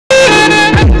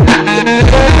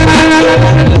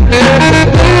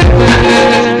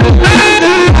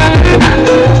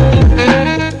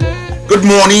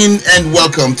morning and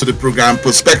welcome to the program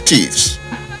Perspectives.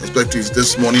 Perspectives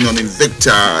this morning on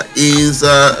Invicta is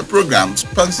a program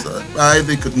sponsored by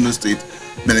the Kaduna State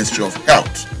Ministry of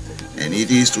Health, and it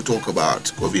is to talk about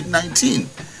COVID-19,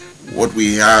 what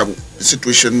we have, the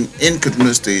situation in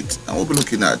Kaduna State, and we'll be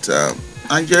looking at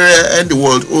Nigeria and the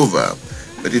world over.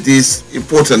 But it is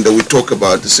important that we talk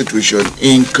about the situation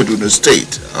in Kaduna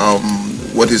State,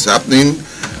 what is happening,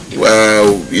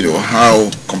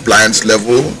 how compliance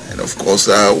level, and of course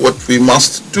what we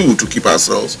must do to keep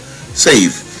ourselves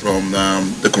safe from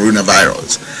the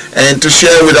coronavirus. And to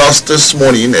share with us this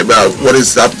morning about what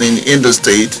is happening in the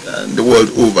state and the world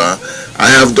over, I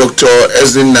have Dr.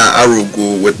 Ezinna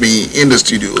Arogo with me in the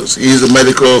studios. He is a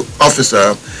medical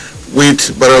officer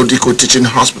with Barrow Dikko Teaching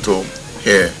Hospital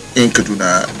here in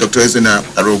Kaduna. Dr. Ezinna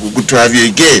Arogo, good to have you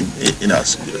again in our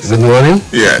studios. Good morning.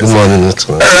 Yes. Good morning.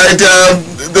 All right.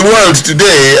 The world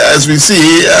today, as we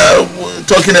see,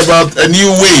 talking about a new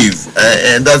wave,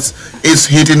 and it's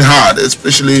hitting hard,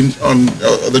 especially on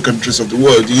other countries of the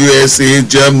world, USA,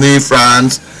 Germany,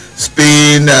 France,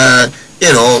 Spain,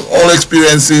 all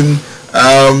experiencing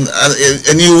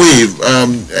a new wave,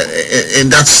 and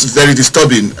that's very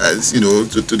disturbing, as you know,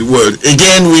 to the world.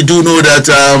 Again, we do know that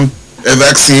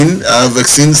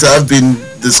vaccines have been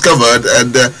discovered,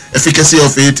 and the efficacy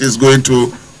of it is going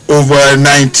to over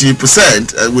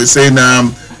 90%. We're saying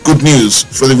good news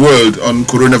for the world on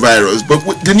coronavirus. But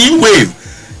with the new wave,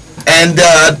 and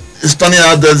it's turning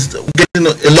out that getting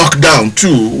a lockdown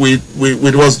too with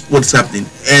what's happening,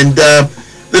 and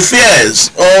the fears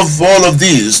of all of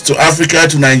these to Africa,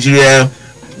 to Nigeria.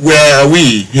 Where are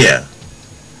we here?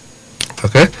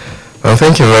 Okay,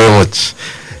 thank you very much.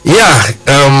 Yeah,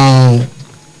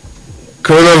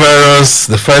 coronavirus,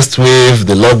 the first wave,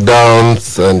 the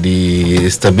lockdowns, and the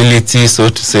stability, so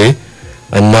to say,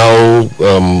 and now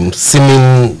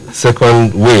seeming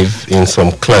second wave in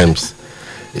some climes.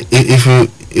 If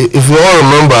you all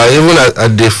remember, even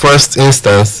at the first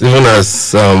instance, even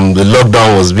as the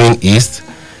lockdown was being eased,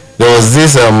 there was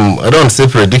this, I don't say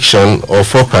prediction or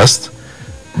forecast,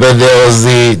 but there was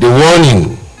the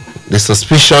warning, the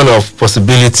suspicion of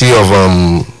possibility of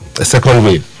a second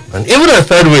wave, and even a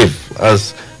third wave,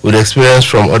 as we'd experienced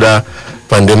from other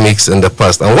pandemics in the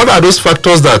past. And what are those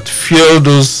factors that fuel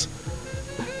those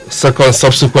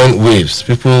subsequent waves?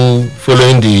 People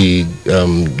following the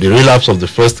relapse of the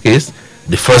first case,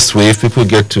 the first wave, people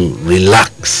get to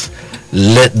relax,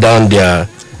 let down their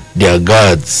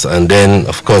guards, and then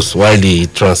of course while the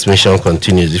transmission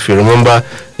continues. If you remember,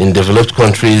 in developed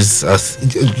countries, as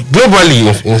globally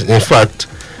in fact,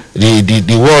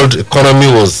 the world economy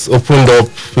was opened up,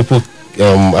 people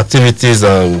activities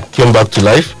came back to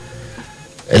life.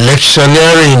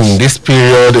 Electioneering this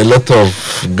period, a lot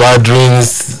of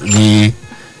gatherings, the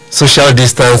social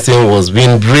distancing was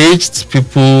being breached,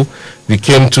 people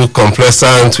became too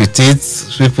complacent with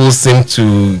it, people seemed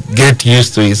to get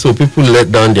used to it, so people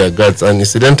let down their guards, and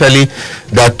incidentally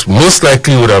that most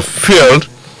likely would have fueled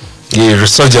the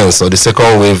resurgence or the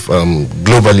second wave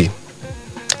globally.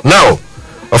 Now,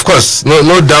 of course, no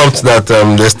doubt that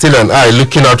there's still an eye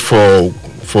looking out for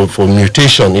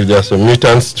mutation, if there are some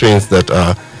mutant strains that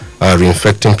are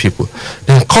reinfecting people.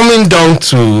 Then coming down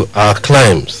to our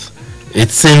climes,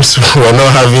 it seems we're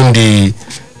not having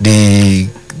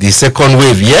the second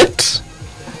wave yet.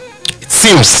 It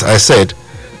seems, I said.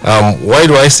 Why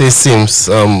do I say seems?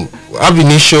 Ab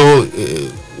initio,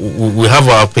 we have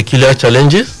our peculiar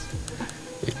challenges.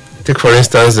 Take, for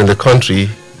instance, in the country,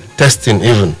 testing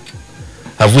even.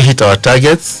 Have we hit our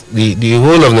targets? The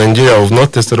whole of Nigeria have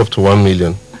not tested up to 1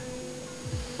 million.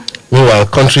 Meanwhile,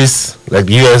 countries like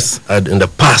the US had in the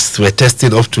past were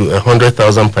tested up to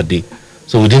 100,000 per day.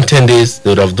 So within 10 days,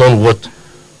 they would have done what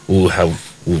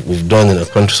we've done in a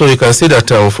country. So you can see that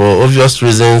for obvious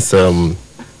reasons,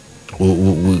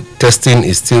 testing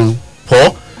is still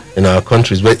poor in our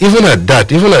countries. But even at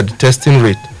that, even at the testing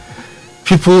rate,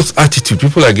 people's attitude,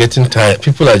 people are getting tired.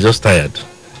 People are just tired.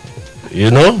 You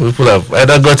know, people have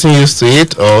either gotten used to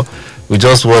it, or we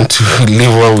just want to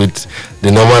live on with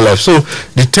the normal life. So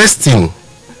the testing,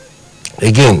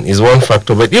 again, is one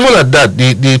factor. But even at that,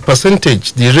 the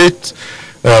percentage, the rate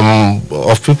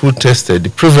of people tested, the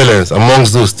prevalence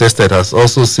amongst those tested has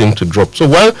also seemed to drop. So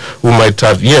while we might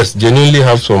have, yes, genuinely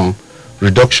have some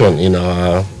reduction in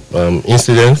our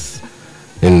incidence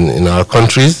in our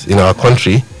countries, in our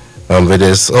country, but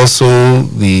there's also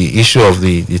the issue of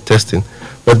the testing.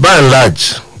 But by and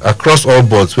large, across all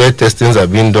boards where testings are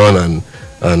being done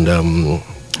and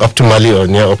optimally or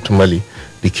near optimally,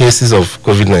 the cases of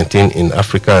COVID-19 in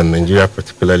Africa and Nigeria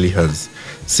particularly has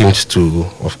seemed to,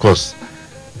 of course,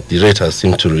 the rate has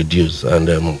seemed to reduce, and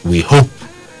we hope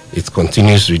it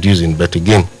continues reducing. But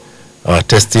again, our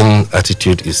testing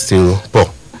attitude is still poor.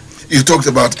 You talked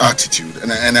about attitude,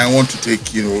 and I want to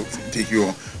take you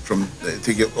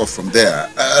off from there.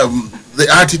 The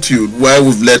attitude where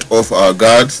we've let off our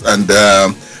guards and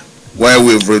where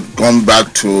we've gone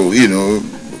back to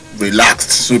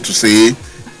relaxed, so to say.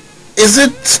 Is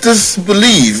it this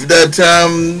belief that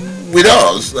with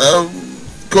us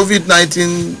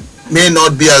COVID-19 may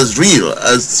not be as real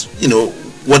as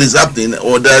what is happening,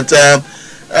 or that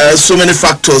so many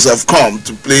factors have come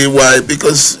to play? Why?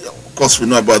 Because of course we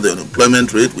know about the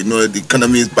unemployment rate, we know the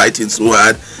economy is biting so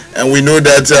hard, and we know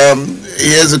that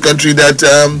here's a country that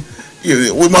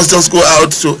we must just go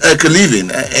out to earn a living,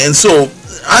 and so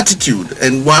attitude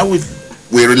and why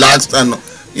we relaxed and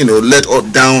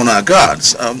let down our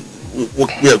guards.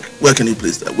 Where can you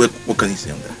place that? What can you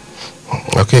say on that?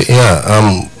 Okay, yeah.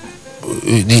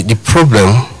 The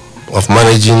problem of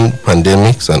managing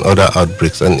pandemics and other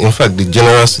outbreaks, and in fact the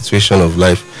general situation of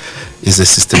life, is a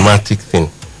systematic thing.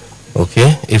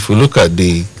 Okay, if we look at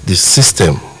the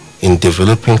system in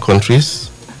developing countries,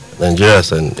 Nigeria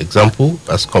as an example,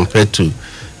 as compared to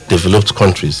developed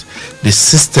countries, the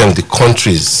system the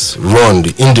countries run,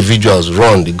 the individuals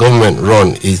run, the government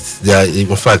run, they are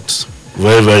in fact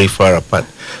very, very far apart.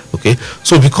 Okay,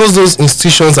 so because those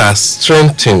institutions are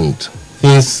strengthened,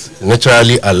 things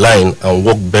naturally align and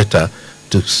work better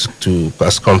to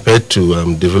as compared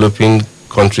to developing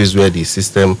countries where the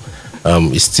system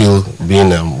is still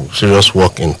being serious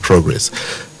work in progress.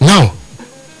 Now,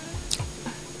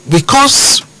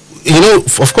 because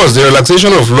of course, the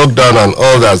relaxation of lockdown and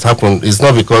all that has happened is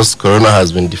not because Corona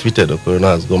has been defeated or Corona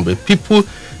has gone, but people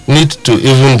need to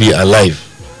even be alive.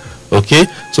 Okay,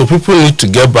 so people need to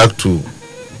get back to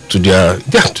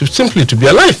simply to be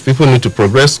alive. People need to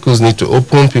progress. Schools need to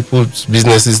open. People's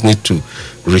businesses need to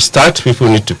restart. People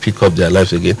need to pick up their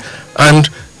lives again, and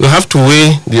we have to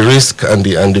weigh the risk and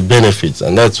the benefits,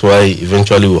 and that's why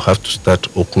eventually we'll have to start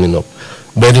opening up.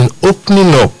 But in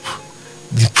opening up,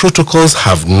 the protocols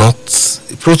have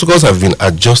been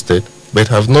adjusted, but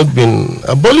have not been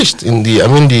abolished in the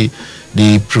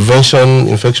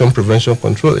infection prevention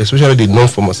control, especially the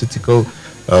non-pharmaceutical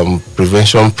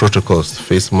prevention protocols,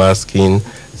 face masking,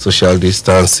 social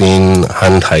distancing,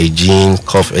 hand hygiene,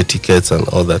 cough etiquettes, and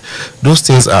all that. Those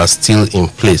things are still in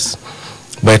place.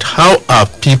 But how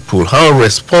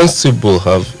responsible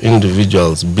have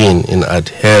individuals been in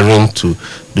adhering to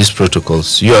these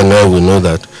protocols? You and I will know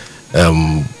that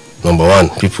number one,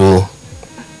 people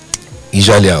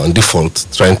usually are on default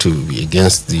trying to be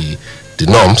against the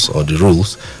norms or the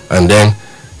rules, and then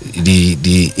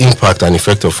the impact and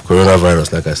effect of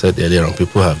coronavirus, like I said earlier on,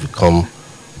 people have become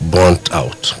burnt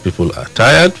out. People are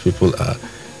tired.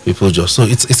 People just, so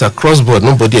it's across board.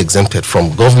 Nobody exempted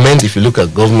from government. If you look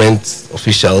at government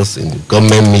officials in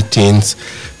government meetings,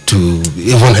 to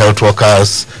even health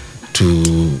workers,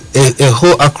 to a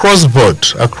whole across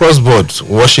board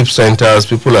worship centers,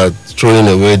 people are throwing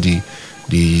away the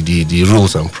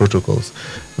rules and protocols.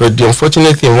 But the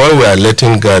unfortunate thing, while we are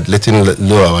letting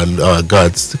low our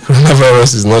guards, the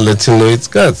coronavirus is not letting low its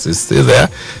guards. It's still there.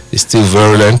 It's still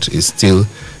virulent. It's still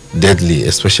deadly,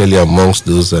 especially amongst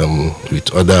those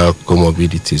with other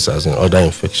comorbidities, as in other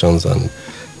infections and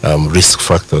risk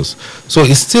factors. So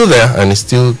it's still there and it's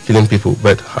still killing people.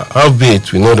 But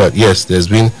albeit we know that yes, there's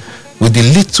been, with the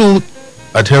little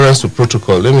adherence to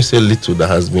protocol, let me say little, that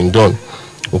has been done,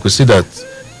 we could see that.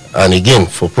 And again,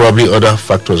 for probably other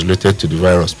factors related to the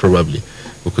virus, probably,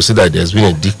 we could see that there's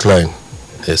been a decline,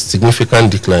 a significant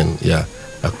decline,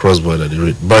 across board at the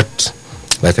rate. But,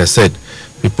 like I said,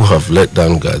 people have let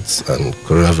down guards and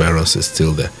coronavirus is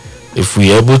still there. If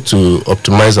we're able to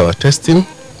optimize our testing,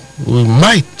 we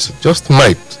just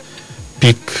might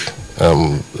pick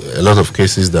a lot of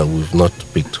cases that we've not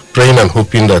picked. Praying and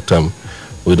hoping that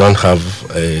we don't have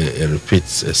a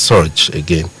surge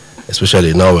again,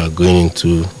 especially now we're going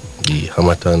into the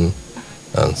Harmattan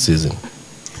season.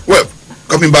 Well,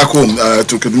 coming back home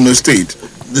to Kaduna State,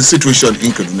 the situation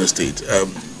in Kaduna State,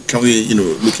 can we,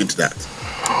 look into that?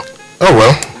 Oh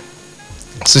well,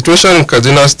 situation in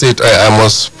Kaduna State, I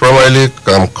must primarily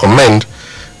commend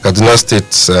Kaduna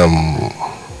State's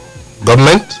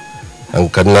government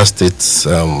and Kaduna State's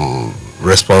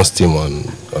response team on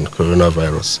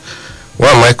coronavirus. Why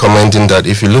am I commending that?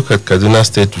 If you look at Kaduna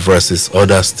State versus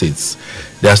other states,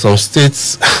 there are some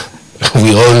states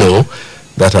we all know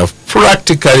that have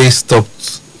practically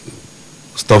stopped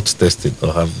testing,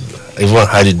 or have even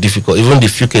had it difficult. Even the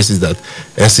few cases that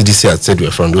NCDC had said were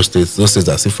from those states are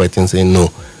still fighting, saying no,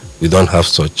 we don't have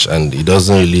such, and it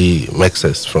doesn't really make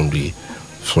sense from the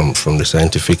from the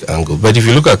scientific angle. But if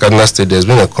you look at Kaduna State, there's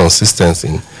been a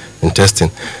consistency in testing.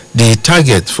 The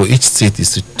target for each state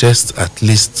is to test at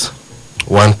least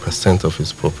 1% of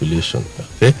its population.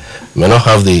 Okay, may not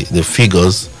have the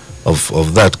figures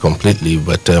of that completely,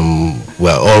 but a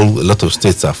lot of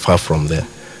states are far from there.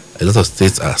 A lot of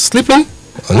states are sleeping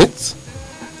on it.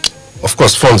 Of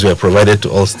course, funds were provided to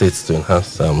all states to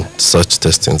enhance such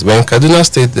testings. But in Kaduna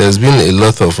State, there's been a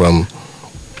lot of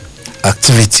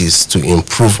activities to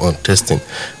improve on testing.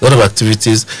 A lot of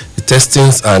activities. The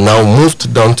testings are now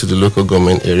moved down to the local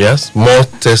government areas. More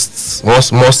tests,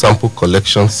 more sample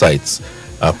collection sites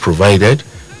are provided.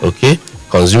 Okay,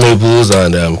 consumables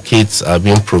and kits are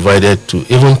being provided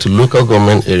even to local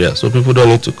government areas, so people don't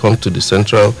need to come to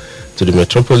the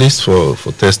metropolis for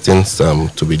testings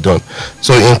to be done.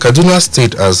 So in Kaduna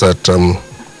State, as at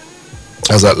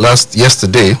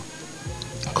yesterday,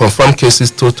 confirmed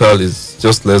cases total is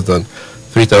just less than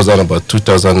 3,000, about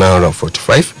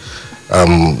 2,945.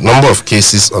 Number of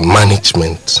cases on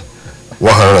management,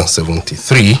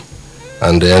 173,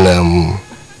 and then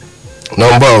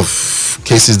number of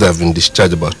cases that have been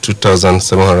discharged, about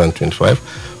 2,725,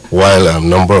 while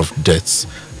number of deaths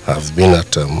have been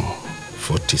at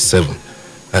 47.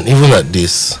 And even at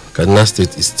this, Kaduna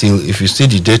State is still, if you see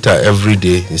the data every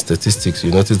day, the statistics,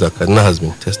 you notice that Kaduna has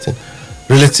been testing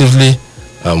relatively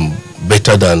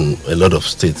better than a lot of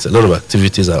states. A lot of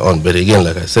activities are on, but again,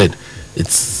 like I said,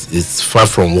 it's far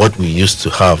from what we used to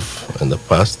have in the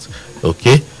past.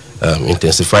 Okay,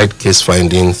 intensified case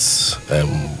findings.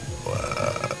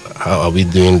 How are we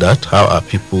doing that? How are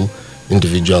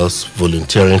individuals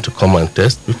volunteering to come and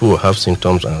test? People will have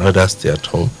symptoms and rather stay at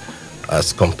home,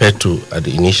 as compared to at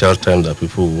the initial time that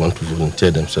people want to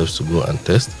volunteer themselves to go and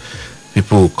test.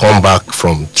 People will come back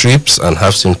from trips and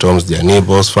have symptoms. Their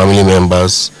neighbors, family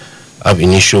members ab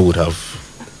initio would have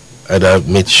either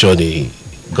made sure they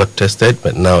got tested,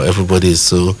 but now everybody is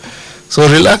so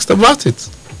relaxed about it.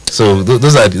 So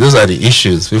those are the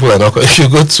issues. People are not. If you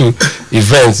go to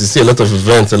events, you see a lot of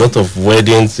events, a lot of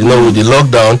weddings. You know, with the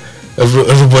lockdown,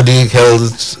 everybody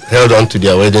held on to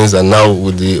their weddings, and now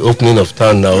with the opening of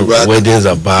town, now weddings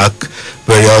are back,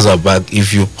 burials are back.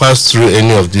 If you pass through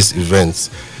any of these events,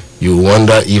 you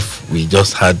wonder if we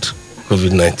just had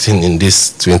COVID-19 in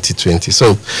this 2020.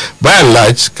 So, by and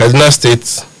large, Kaduna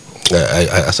State,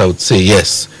 as I would say,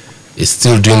 yes, is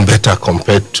still doing better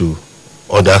compared to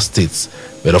other states.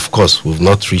 But of course, we've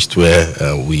not reached where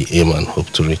we aim and hope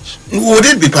to reach. Would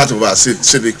it be part of our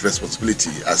civic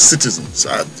responsibility as citizens,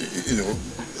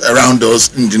 around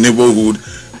us in the neighborhood,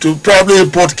 to probably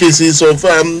report cases of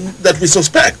that we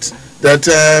suspect that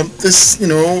this,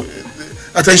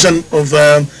 attention of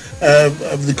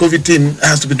the COVID team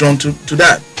has to be drawn to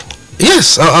that?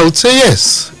 Yes, I would say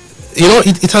yes.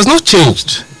 It has not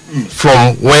changed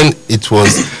from when it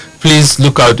was. Please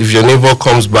look out if your neighbor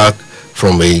comes back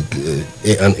from an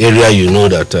area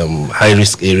that high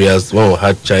risk areas, when we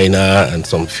had China and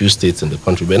some few states in the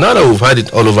country, but now that we've had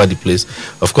it all over the place,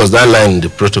 of course that line in the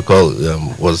protocol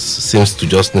seems to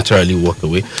just naturally walk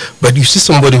away. But you see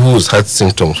somebody who has had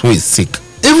symptoms, who is sick,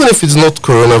 even if it's not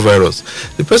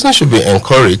coronavirus, the person should be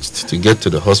encouraged to get to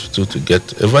the hospital to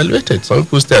get evaluated. Some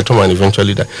people stay at home and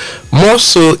eventually die. More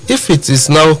so if it is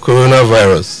now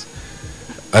coronavirus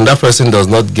and that person does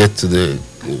not get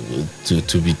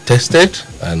to be tested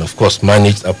and of course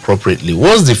managed appropriately.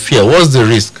 What's the fear? What's the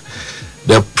risk?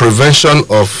 The prevention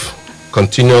of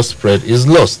continuous spread is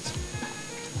lost.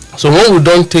 So when we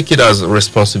don't take it as a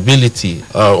responsibility,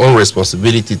 our own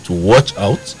responsibility to watch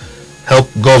out, help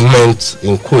government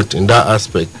in that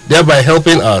aspect, thereby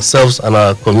helping ourselves and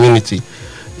our community.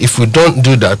 If we don't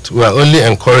do that, we are only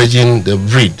encouraging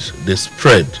the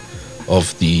spread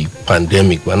of the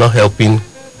pandemic. We're not helping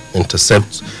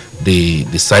intercept the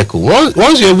cycle.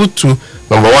 Once you're able to,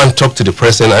 number one, talk to the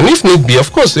person, and if need be,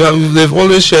 of course, they've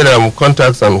always shared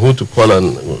contacts and who to call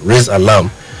and raise alarm.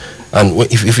 And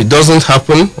if it doesn't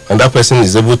happen and that person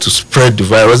is able to spread the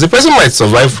virus, the person might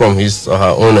survive from his or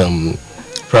her own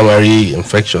primary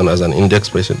infection as an index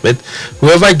patient. But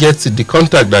whoever gets it, the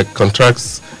contact that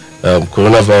contracts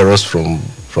coronavirus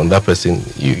from that person,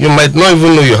 you might not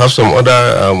even know you have some other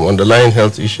underlying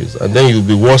health issues, and then you'll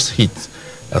be worse hit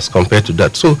as compared to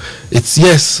that. So it's,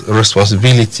 yes, a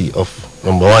responsibility of,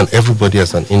 number one, everybody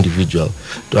as an individual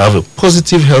to have a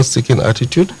positive health-seeking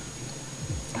attitude,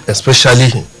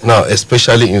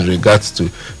 especially in regards to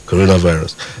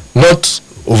coronavirus. Not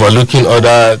overlooking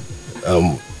other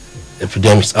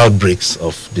epidemics, outbreaks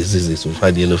of diseases. We've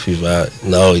had yellow fever,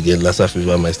 now again Lassa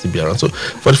fever might still be around. So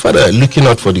for the fact that looking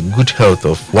out for the good health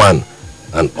of one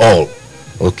and all,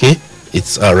 okay,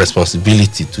 it's our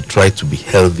responsibility to try to be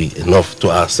healthy enough to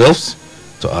ourselves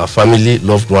to our family,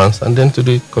 loved ones, and then to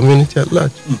the community at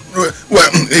large. Well,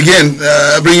 again,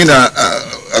 bringing our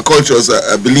cultures,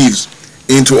 beliefs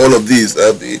into all of these.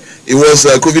 It was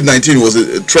COVID-19 was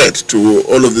a threat to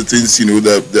all of the things,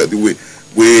 that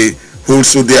we hold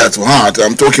so dear to heart.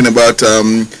 I'm talking about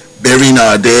burying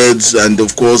our deads, and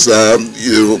of course,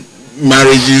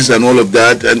 marriages and all of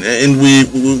that, and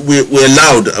we're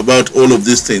loud about all of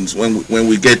these things when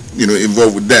we get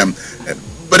involved with them.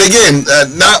 But again,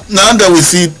 now that we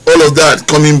see all of that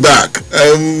coming back,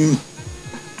 and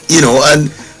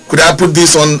could I put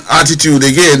this on attitude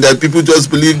again, that people just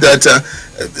believe that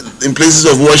in places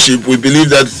of worship we believe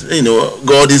that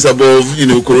God is above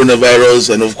coronavirus,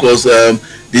 and of course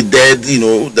the dead,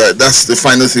 that's the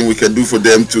final thing we can do for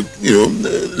them to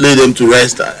lay them to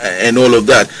rest and all of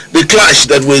that. The clash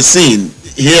that we're seeing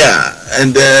here,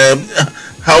 and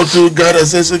how to guard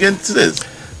ourselves against this.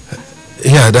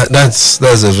 Yeah, that's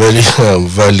a very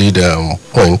valid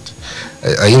point.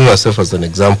 I use myself as an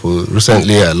example.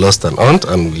 Recently, I lost an aunt,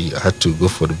 and we had to go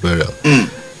for the burial.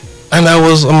 And I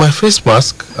was on my face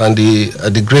mask and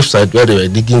at the graveside where they were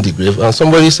digging the grave, and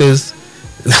somebody says,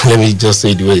 let me just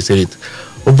say it the way he said it,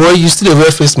 "Oh boy, you still wear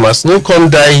face mask? No, come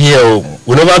die here.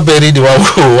 We never bury the one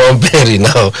we won't bury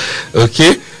now."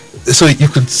 Okay, so you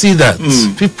could see that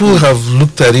people have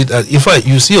looked at it. In fact,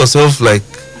 you see yourself like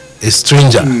a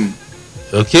stranger.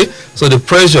 Okay, so the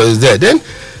pressure is there. Then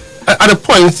at a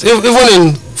point, even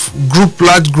in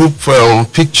large group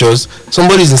pictures,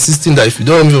 somebody is insisting that if you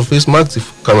don't remove your face mask, the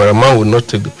cameraman will not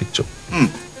take the picture.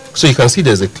 So you can see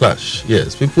there's a clash.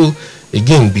 Yes, people,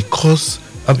 again, because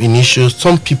ab initio,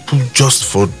 some people, just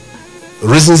for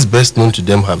reasons best known to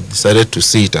them, have decided to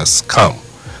see it as scam.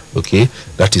 Okay,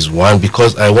 that is one,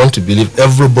 because I want to believe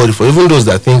everybody, for even those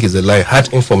that think it's a lie,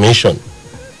 had information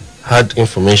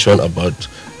about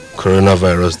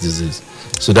coronavirus disease.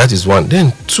 So that is one.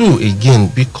 Then two, again,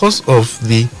 because of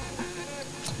the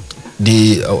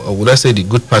would I say the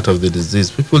good part of the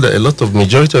disease,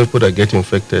 majority of people that get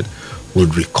infected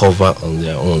would recover on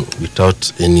their own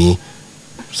without any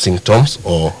symptoms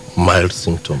or mild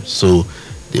symptoms. So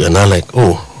they are now like,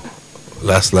 oh,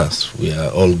 last, we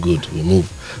are all good, we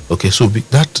move. Okay, so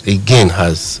that again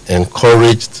has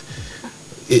encouraged.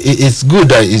 It's good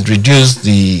that it reduced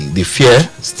the fear,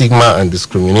 stigma, and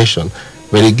discrimination.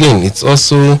 But again, it's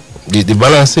also the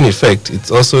balancing effect. It's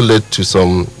also led to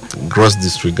some gross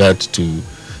disregard to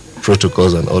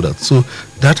protocols and all that. So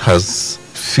that has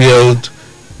fueled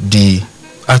the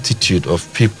attitude of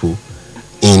people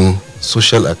in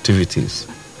social activities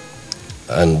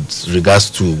and regards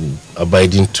to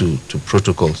abiding to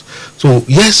protocols. So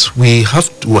yes, we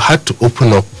had to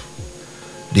open up.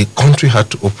 The country had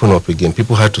to open up again.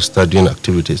 People had to start doing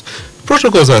activities.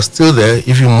 Protocols are still there.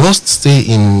 If you must stay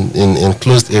in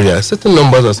enclosed areas, certain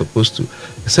numbers are supposed to,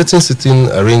 certain sitting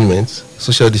arrangements,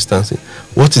 social distancing.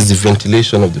 What is the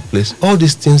ventilation of the place? All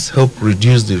these things help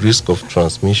reduce the risk of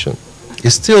transmission.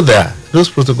 It's still there. Those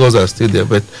protocols are still there.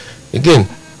 But again,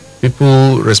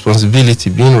 people responsibility,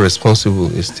 being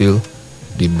responsible, is still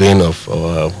the bane of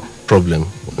our problem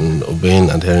in obeying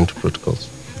and adhering to protocols.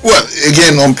 Well,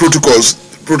 again, on protocols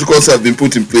have been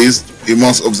put in place. You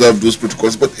must observe those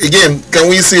protocols. But again, can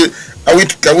we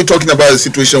talking about a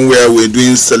situation where we're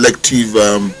doing selective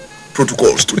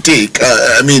protocols to take?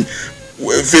 I mean,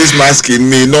 face masking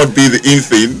may not be the in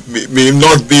thing, may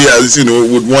not be as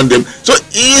would want them. So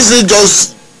is it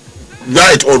just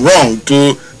right or wrong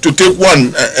to take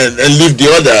one and leave the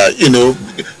other?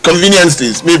 Convenience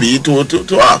things maybe to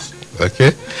us.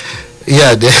 Okay.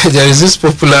 Yeah, there is this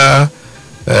popular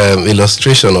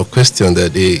illustration or question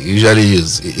that they usually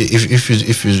use.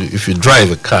 If you drive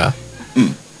a car,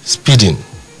 speeding.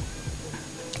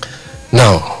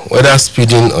 Now, whether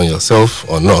speeding on yourself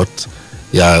or not,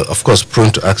 you are of course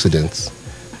prone to accidents.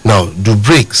 Now, do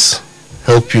brakes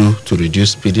help you to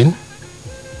reduce speeding?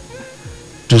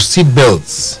 Do seat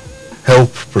belts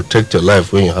help protect your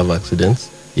life when you have accidents?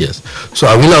 Yes. So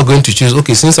are we now going to choose,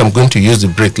 okay, since I'm going to use the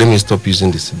brake, let me stop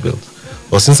using the seat belt?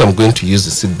 Or since I'm going to use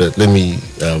the seat belt, let me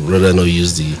rather not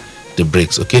use the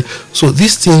brakes, okay? So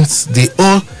these things, they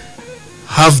all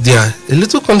have a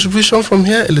little contribution from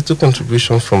here, a little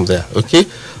contribution from there, okay?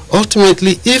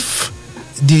 Ultimately, if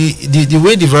the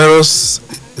way the virus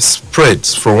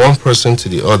spreads from one person to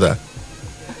the other,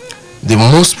 the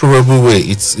most probable way,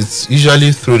 it's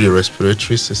usually through the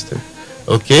respiratory system,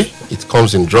 okay? It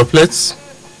comes in droplets.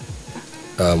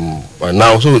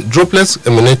 Now, so droplets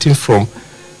emanating from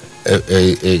a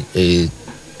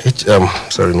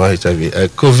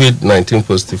COVID-19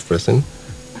 positive person,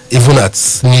 even at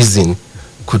sneezing,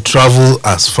 could travel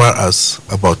as far as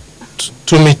about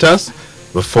 2 meters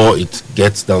before it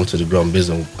gets down to the ground based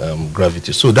on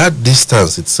gravity. So that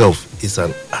distance itself is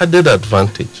an added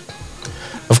advantage.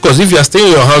 Of course, if you are staying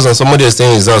in your house and somebody is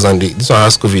staying in his house and this one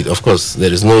has COVID, of course,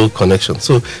 there is no connection.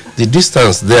 So the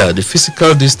distance there, the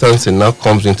physical distancing now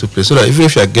comes into play, so that even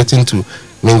if you are getting to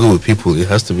mingle with people, it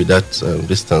has to be that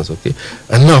distance, okay?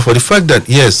 And now for the fact that,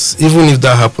 yes, even if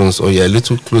that happens or you're a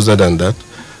little closer than that,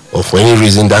 or for any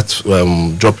reason that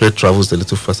droplet travels a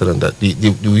little faster than that,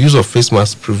 the use of face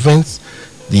masks prevents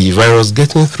the virus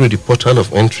getting through the portal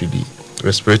of entry, the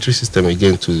respiratory system,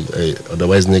 again, to a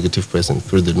otherwise negative person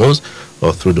through the nose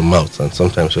or through the mouth, and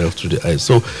sometimes through the eyes.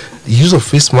 So the use of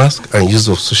face mask and use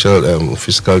of social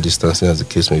physical distancing, as the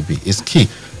case may be, is key.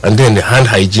 And then the hand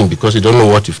hygiene, because you don't know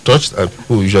what you've touched, and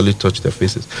people usually touch their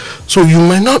faces. So you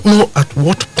might not know at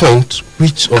what point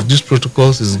which of these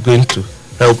protocols is going to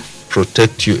help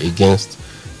protect you against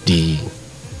the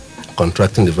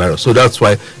contracting the virus. So that's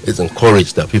why it's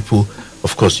encouraged that people,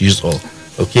 of course, use all.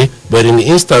 Okay, but in the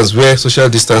instance where social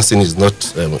distancing is not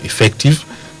effective,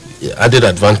 added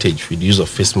advantage with the use of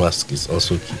face mask is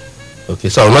also key. Okay,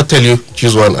 so I'll not tell you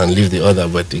choose one and leave the other,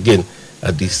 but again,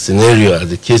 at the scenario, as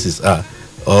the cases are,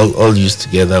 all used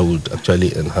together would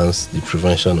actually enhance the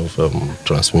prevention of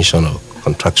transmission or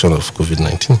contraction of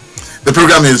COVID-19. The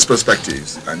program is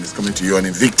Perspectives, and it's coming to you on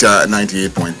Invicta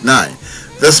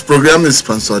 98.9. This program is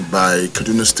sponsored by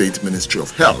Kaduna State Ministry of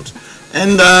Health,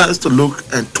 and is to look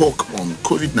and talk on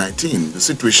COVID-19, the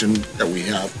situation that we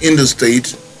have in the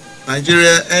state,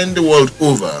 Nigeria, and the world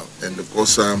over. And of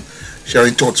course,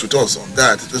 sharing thoughts with us on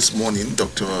that this morning,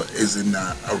 Dr.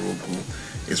 Ezinna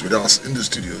Arogu is with us in the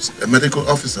studios, a medical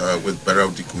officer with Barau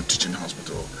Dikko Teaching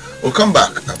Hospital. We'll come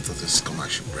back after this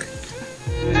commercial break.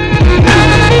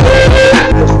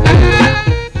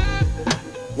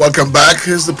 Welcome back.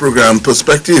 Here's the program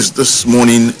Perspectives this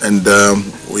morning, and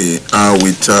we are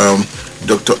with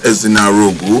Dr. Ezinna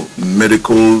Arogu,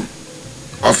 medical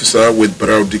officer with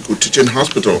Barau Dikko Teaching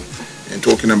Hospital, and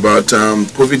talking about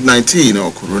COVID-19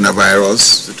 or coronavirus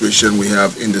situation we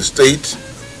have in the state,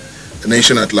 the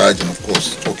nation at large, and of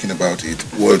course talking about it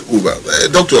world over.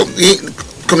 Doctor,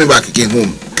 coming back again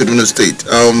home, Kaduna State,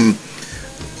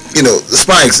 you know, the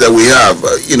spikes that we have,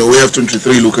 you know, we have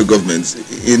 23 local governments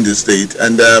in the state,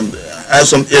 and have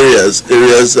some areas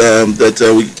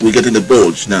that we get in the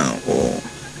bulge now, or,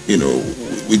 you know,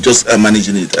 we just are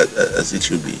managing it as it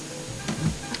should be.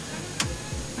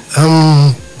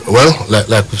 Well,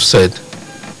 like we've said,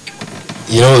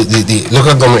 you know, the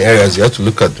local government areas, you have to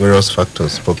look at various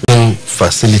factors. Population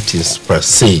facilities per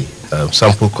se,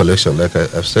 sample collection, like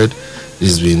I've said,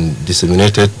 is been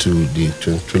disseminated to the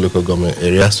 23 local government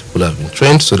areas. People have been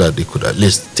trained so that they could at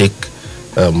least take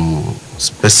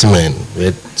specimen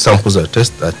where samples are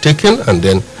taken and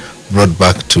then brought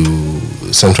back to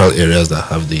central areas that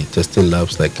have the testing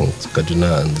labs, like in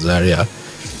Kaduna and Zaria,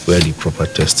 where the proper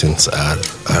testings are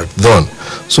done.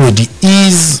 So the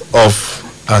ease of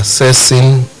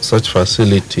assessing such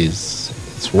facilities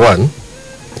is one,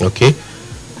 okay.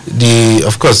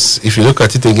 Of course, if you look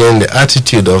at it again, the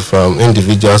attitude of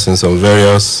individuals in some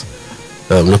various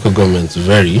local governments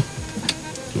vary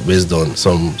based on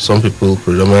some people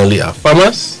predominantly are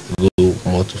farmers, go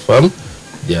more to farm.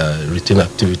 Their routine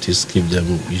activities keep them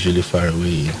usually far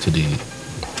away into the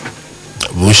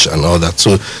bush and all that.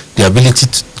 So the ability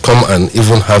to come and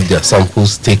even have their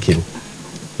samples taken,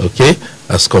 okay,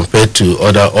 as compared to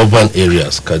other urban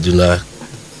areas, Kaduna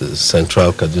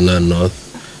Central, Kaduna North,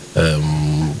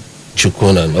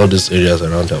 Chukun and all these areas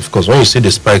around there. Of course, when you see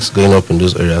the spikes going up in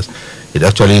those areas, it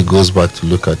actually goes back to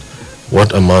look at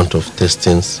what amount of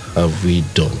testings have we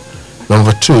done.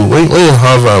 Number two, when you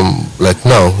have, like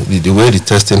now, the way the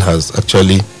testing has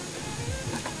actually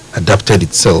adapted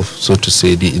itself, so to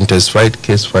say, the intensified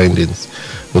case findings.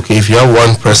 Okay, if you have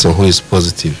one person who is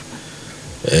positive,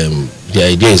 the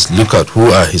idea is look at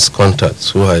who are his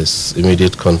contacts, who are his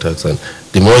immediate contacts, and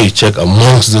the more you check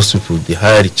amongst those people, the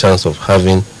higher the chance of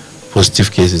having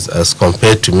positive cases, as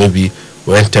compared to maybe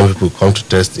when 10 people come to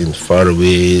test in far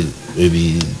away,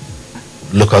 maybe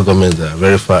local governments that are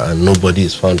very far and nobody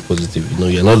is found positive. You know,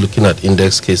 you're not looking at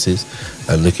index cases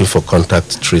and looking for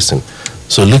contact tracing.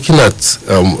 So looking at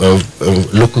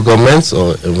local governments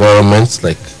or environments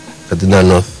like Kaduna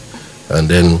North and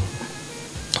then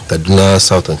Kaduna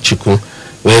South and Chikun,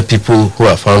 where people who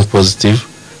are found positive,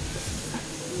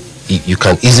 you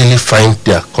can easily find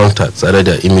their contacts, either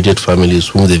their immediate families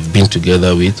whom they've been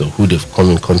together with or who they've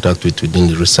come in contact with within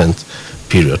the recent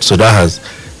period. So that has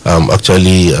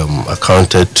actually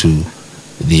accounted to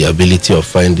the ability of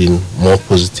finding more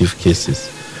positive cases.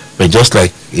 But just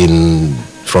like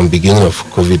from beginning of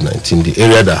COVID-19, the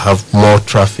area that have more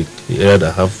traffic, the area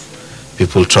that have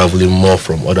people traveling more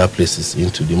from other places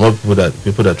into the more people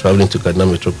that traveling to Kaduna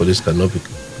Metropolis cannot be,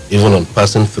 even on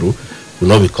passing through, will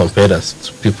not be compared as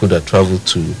to people that travel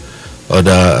to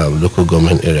other local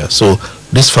government areas. So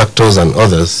these factors and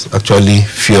others actually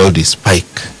fuel the spike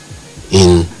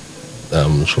in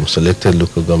from selected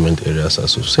local government areas,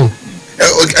 as we've seen.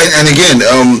 And again,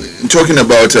 talking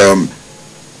about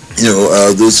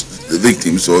those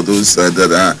victims or those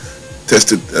that are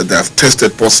tested, that have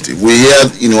tested positive. We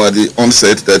heard, at the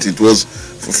onset that it was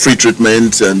for free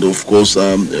treatment, and of course,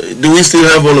 do we still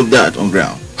have all of that on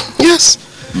ground? Yes.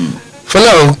 For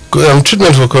now,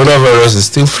 treatment for coronavirus is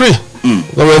still free.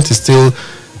 Government is still,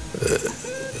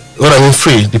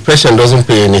 free. The patient doesn't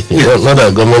pay anything. Yes. Not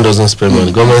that government doesn't spend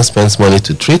money. Government spends money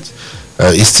to treat.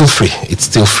 It's still free. It's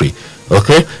still free.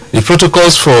 Okay. The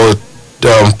protocols for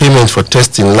payment for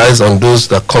testing lies on those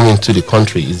that come into the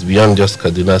country. Is beyond just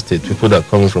Kaduna State. People that are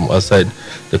coming from outside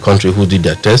the country who did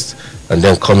their test and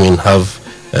then come in have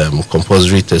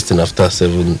compulsory testing after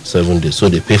seven days. So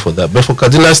they pay for that. But for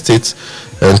Kaduna State,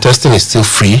 testing is still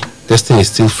free. Testing is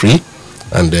still free,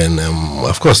 and then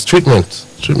of course treatment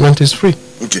is free.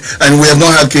 Okay, and we have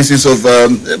not had cases of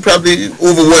probably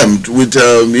overwhelmed with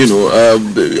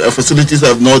facilities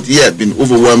have not yet been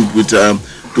overwhelmed with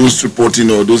those reporting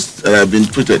or those that have been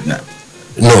treated now.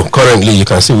 No, currently you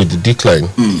can see with the decline.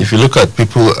 If you look at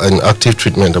people in active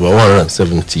treatment, about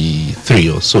 173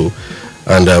 or so,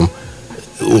 and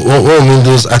what I mean,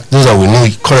 those that we know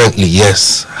currently,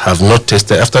 yes, have not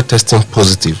tested after testing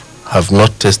positive, have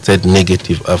not tested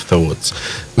negative afterwards.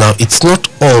 Now, it's not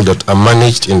all that are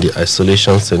managed in the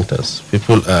isolation centers.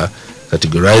 People are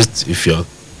categorized. If you're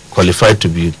qualified to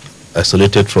be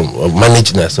isolated from or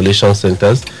managed in isolation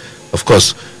centers, of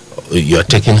course, you are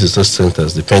taken to such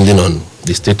centers depending on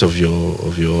the state of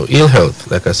your ill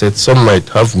health. Like I said, some might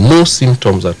have no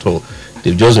symptoms at all.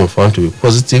 They've just been found to be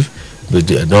positive, but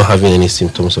they are not having any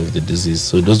symptoms of the disease.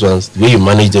 So those ones, the way you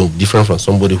manage them, different from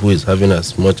somebody who is having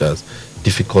as much as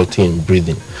difficulty in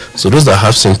breathing. So those that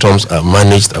have symptoms are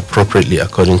managed appropriately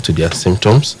according to their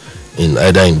symptoms in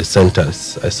either in the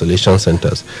centers, isolation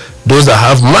centers. Those that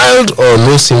have mild or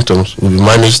no symptoms will be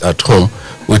managed at home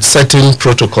with certain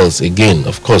protocols. Again,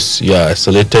 of course, you are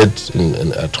isolated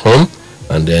at home,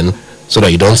 and then so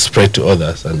that you don't spread to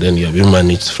others, and then you are being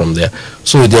managed from there.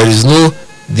 So there is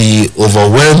the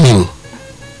overwhelming.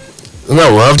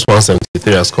 Now we have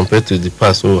 173 as compared to the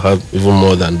past, we will have even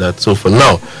more than that. So for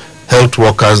now, health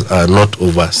workers are not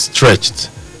overstretched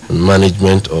in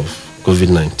management of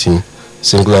COVID-19,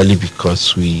 singularly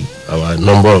because our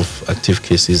number of active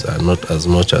cases are not as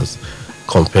much as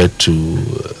compared to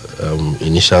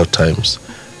initial times,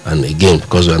 and again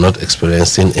because we are not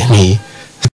experiencing any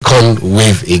second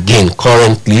wave again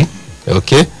currently.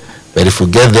 Okay, but if we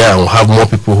get there and we have more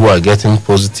people who are getting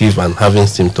positive and having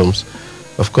symptoms,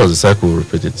 of course the cycle will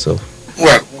repeat itself.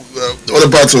 Well, other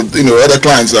parts of other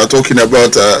clients are talking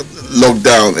about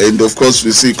lockdown, and of course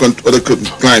we see other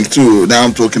clients too. Now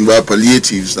I'm talking about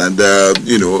palliatives and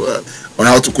on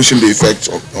how to cushion the effects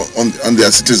on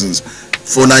their citizens.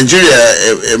 For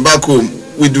Nigeria, back home,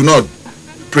 we do not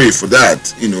pray for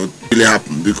that, really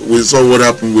happen. Because we saw what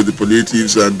happened with the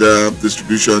palliatives and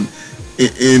distribution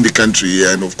in the country,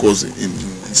 and of course in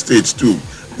states too.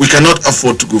 We cannot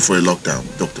afford to go for a lockdown,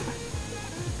 Doctor.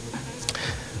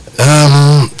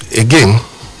 Again,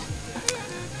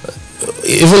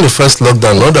 even the first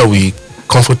lockdown, not that we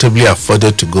comfortably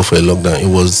afforded to go for a lockdown,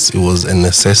 it was a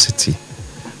necessity.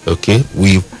 Okay,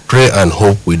 we pray and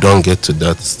hope we don't get to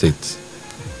that state.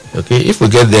 Okay, if we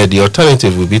get there, the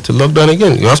alternative will be to lock down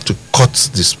again. You have to cut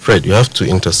the spread. You have to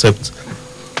intercept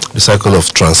the cycle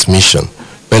of transmission.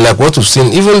 But like what we've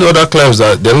seen, even the other clients,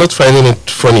 they're not finding it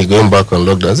funny going back on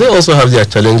lockdowns. They also have their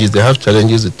challenges. They have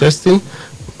challenges with testing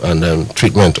and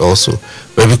treatment also.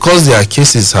 But because their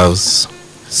cases have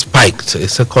spiked, a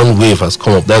second wave has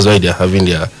come up. That's why they're having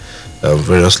their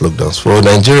various lockdowns. For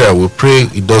Nigeria, we pray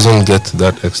it doesn't get to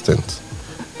that extent.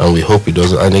 And we hope it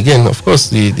doesn't. And again, of course,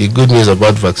 the good news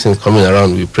about vaccines coming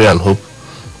around, we pray and hope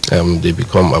they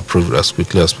become approved as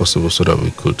quickly as possible so that we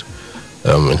could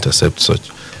intercept such.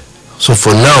 So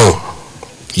for now,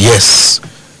 yes,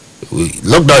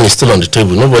 lockdown is still on the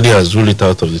table. Nobody has ruled it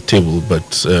out of the table,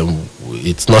 but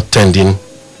it's not tending,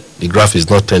 the graph is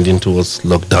not tending towards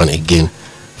lockdown again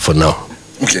for now.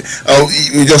 Okay,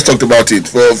 we just talked about it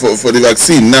for the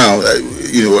vaccine now.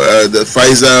 The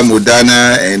Pfizer,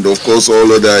 Moderna, and of course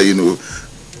all other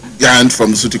giant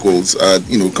pharmaceuticals are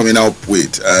coming out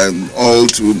with all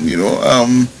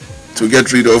to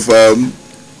get rid of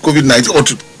COVID-19 or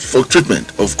for treatment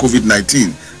of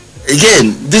COVID-19.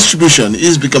 Again, distribution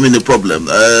is becoming a problem.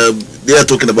 They are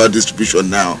talking about distribution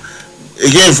now.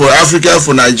 again, for Africa,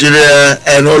 for Nigeria,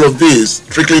 and all of this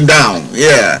trickling down,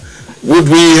 would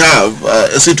we have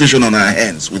a situation on our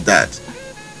hands with that?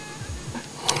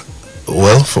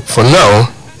 Well, for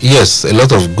now, yes, a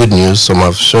lot of good news. Some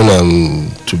have shown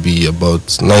to be about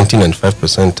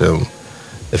 95%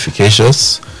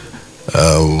 efficacious,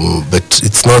 but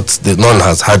it's not. None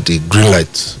has had the green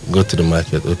light go to the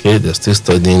market. Okay, they're still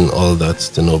studying all that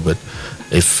to know. But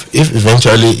if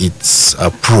eventually it's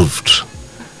approved,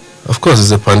 of course,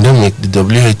 it's a pandemic. The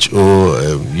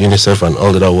WHO, UNICEF, and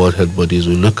all the other World Health bodies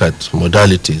will look at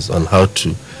modalities on how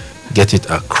to get it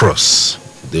across.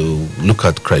 They will look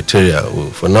at criteria.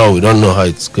 For now, we don't know how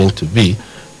it's going to be,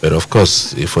 but of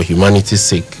course, for humanity's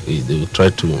sake, they will try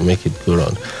to make it go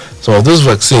around. Some of those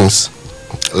vaccines,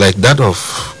 like that of,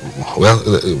 well,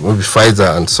 maybe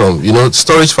Pfizer and some,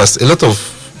 storage a lot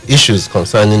of issues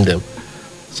concerning them.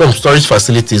 Some storage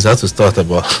facilities have to start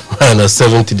about minus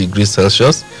 70 degrees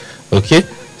Celsius. Okay,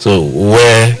 so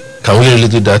where can we really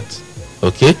do that?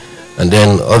 Okay, and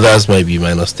then others might be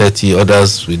minus 30,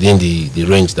 others within the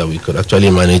range that we could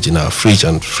actually manage in our fridge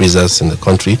and freezers in the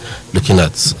country, looking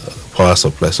at power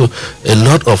supply. So a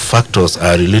lot of factors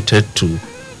are related to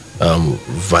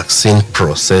vaccine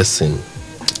processing,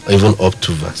 even up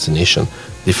to vaccination.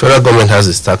 The federal government has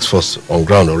its task force on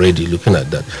ground already looking at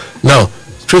that. Now,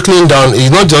 trickling down is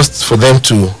not just for them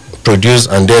to produce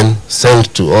and then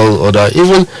send to all other,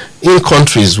 even in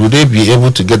countries, would they be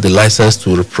able to get the license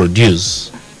to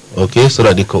reproduce? Okay, so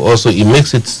that they could also, it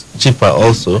makes it cheaper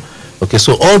also. Okay,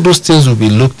 so all those things will be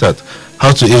looked at,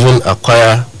 how to even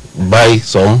acquire, buy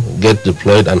some, get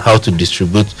deployed, and how to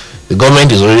distribute. The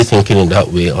government is already thinking in that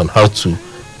way on how to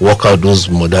work out those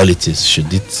modalities.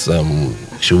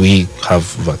 Should we have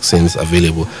vaccines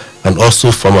available? And also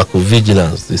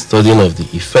pharmacovigilance, the studying of the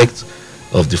effect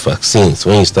of the vaccines.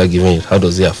 When you start giving it, how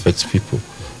does it affect people?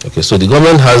 Okay, so the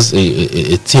government has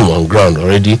a team on ground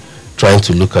already trying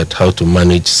to look at how to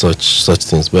manage such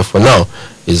things. But for now,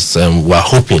 we're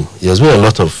hoping. There's been a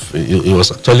lot of, it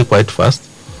was actually quite fast,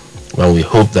 and we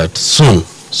hope that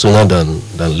sooner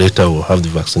than later, we'll have the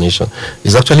vaccination.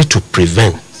 It's actually to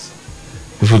prevent.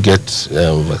 People get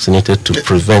vaccinated to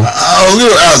prevent. I was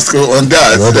going to ask on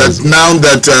that, now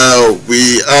that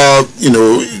we are,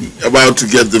 about to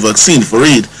get the vaccine for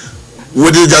it,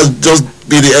 would it just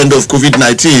be the end of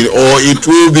COVID-19, or it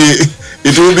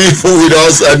will be full with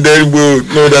us, and then we'll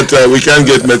know that we can't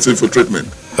get medicine for treatment?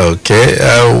 Okay,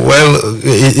 well,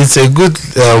 it's a good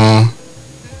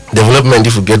development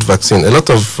if we get vaccine. A lot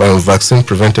of vaccine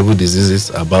preventable diseases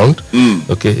abound.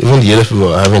 Okay, even the yellow fever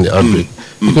are having the outbreak.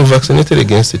 You can vaccinate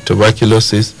against it,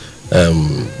 tuberculosis,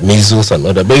 measles, and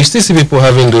other. But you still see people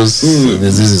having those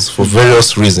diseases for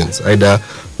various reasons, either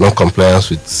non-compliance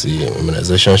with the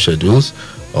immunization schedules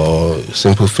or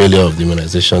simple failure of the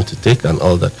immunization to take and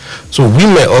all that. So we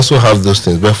may also have those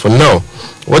things. But for now,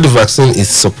 what the vaccine is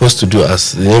supposed to do,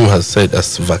 as the name has said,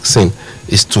 as vaccine,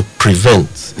 is to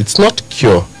prevent. It's not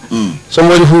cure.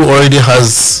 Somebody who already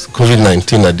has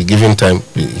COVID-19 at the given time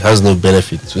has no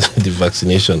benefit to the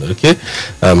vaccination, okay?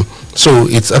 So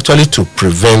it's actually to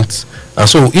prevent. And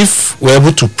so if we're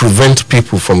able to prevent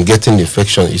people from getting the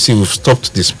infection, you see, we've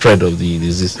stopped the spread of the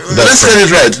disease. Let's get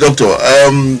it right, doctor.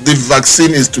 The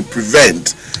vaccine is to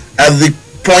prevent. At the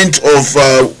point of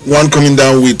one coming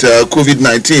down with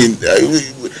COVID-19,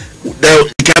 there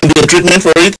can be a treatment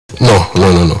for it?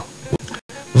 No.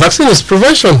 Vaccine is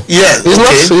prevention. Yeah,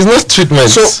 it's not treatment.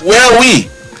 So where are we?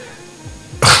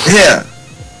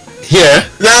 Here.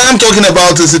 Now I'm talking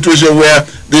about a situation where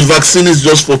the vaccine is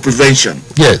just for prevention.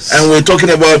 Yes. And we're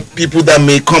talking about people that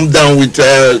may come down with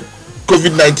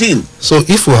COVID-19. So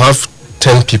if we have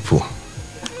 10 people,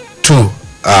 2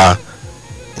 are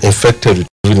infected with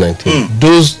COVID-19,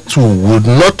 those 2 would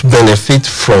not benefit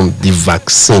from the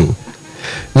vaccine.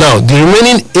 Now, the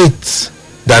remaining 8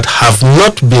 that have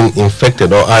not been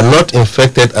infected or are not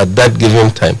infected at that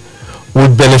given time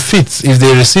would benefit if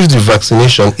they receive the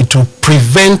vaccination. It will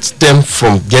prevent them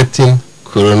from getting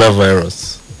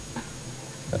coronavirus.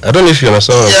 I don't know if you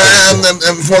understand what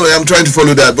I'm following. I'm trying to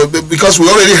follow that, but because we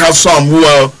already have some who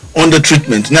are under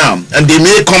treatment now, and they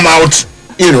may come out,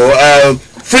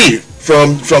 free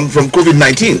from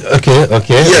COVID-19. Okay.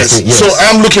 Yes. So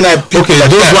I'm looking at people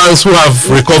like those that. ones who have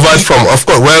recovered from, of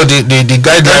course, well, the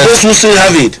guidelines. Those who still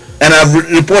have it and have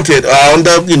reported are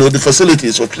under, the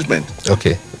facilities of treatment.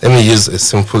 Okay. Let me use a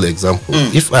simple example.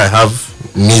 If I have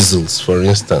measles, for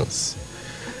instance,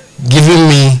 giving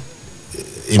me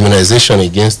immunization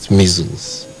against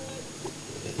measles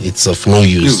it's of no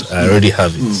use. I already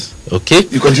have it. Okay?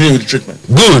 You continue with the treatment?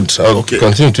 Good. I'll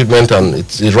continue treatment and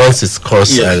it runs its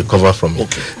course. I recover from it.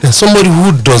 Then somebody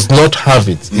who does not have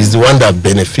it is the one that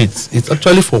benefits. It's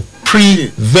actually for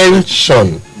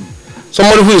prevention.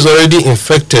 Somebody who is already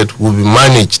infected will be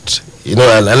managed. You know,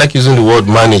 I like using the word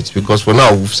managed because for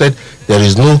now we've said there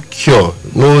is no cure,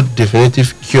 no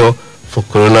definitive cure for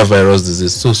coronavirus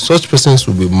disease. So such persons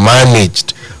will be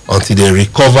managed until they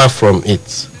recover from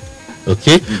it.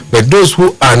 Okay? But those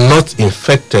who are not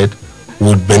infected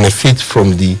would benefit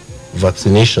from the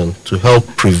vaccination to help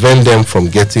prevent them from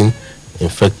getting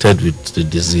infected with the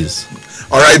disease.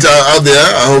 All right, out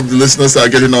there, I hope the listeners are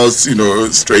getting us,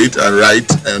 straight and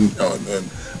right and on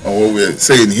what we're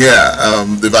saying here.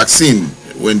 The vaccine,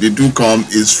 when they do come,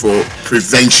 is for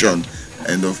prevention.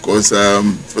 And of course,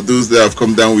 for those that have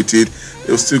come down with it,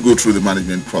 they'll still go through the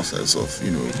management process of,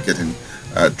 getting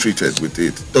treated with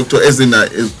it. Dr. Ezinna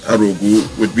Arogu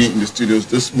with me in the studios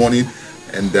this morning,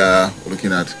 and we're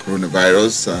looking at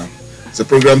coronavirus. It's a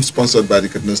program sponsored by the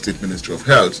Kaduna State Ministry of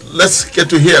Health. Let's get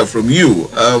to hear from you.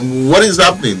 What is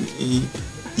happening in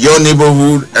your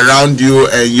neighborhood, around you,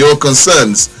 and your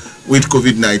concerns with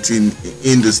COVID-19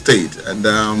 in the state, and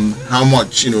how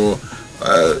much,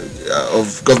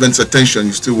 of government's attention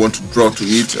you still want to draw to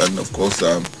it, and of course,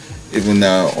 even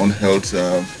on health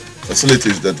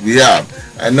facilities that we have.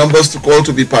 And numbers to call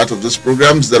to be part of this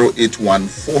program: 081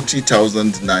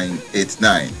 40,000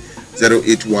 989.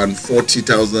 081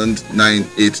 40,000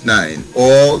 989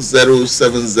 or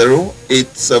 070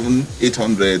 87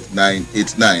 800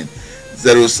 989.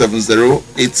 070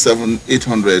 87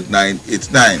 800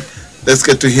 989. Let's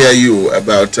get to hear you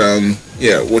about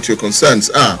what your concerns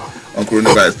are on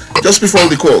coronavirus. Just before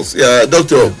the calls,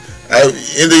 Doctor,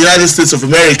 in the United States of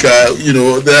America,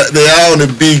 they are on a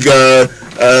big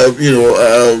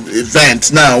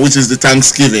event now, which is the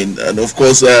Thanksgiving, and of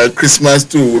course Christmas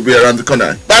too will be around the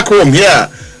corner. Back home here,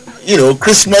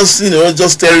 Christmas,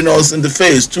 just staring us in the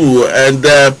face too, and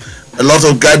a lot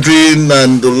of gathering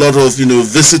and a lot of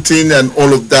visiting and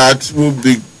all of that will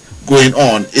be going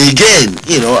on again.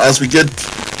 As we get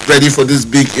ready for this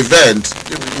big event,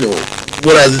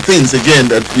 what are the things again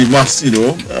that we must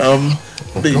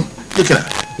be looking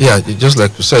at? Yeah, just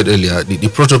like we said earlier, the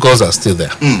protocols are still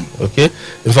there. Okay,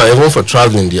 in fact, even for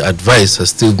traveling, the advice has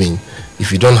still been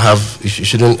if you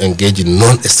shouldn't engage in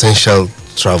non-essential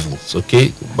travels.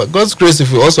 Okay, but God's grace,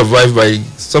 if we all survive, by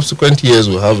subsequent years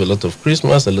we'll have a lot of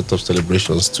Christmas, a lot of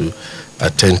celebrations to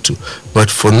attend to. But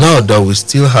for now that we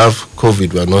still have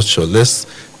COVID, we're not sure. Let's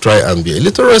try and be a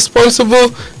little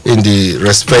responsible in the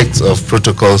respect of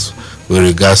protocols with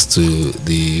regards to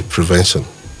the prevention.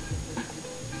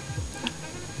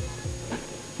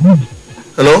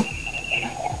 Hello?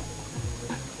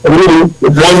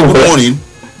 Good morning.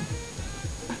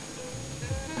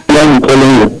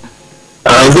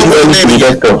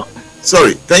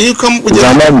 Sorry, can you come with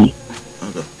Zamani.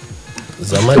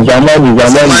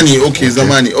 Zamani. Okay,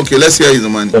 Zamani. Okay, let's hear you,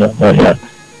 Zamani.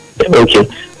 Okay.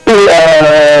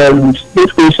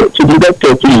 This question to the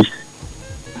doctor, please.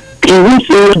 Can we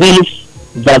say this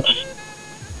that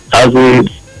as a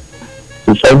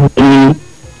family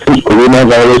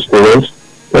coronavirus for us?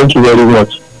 Thank you very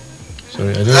much.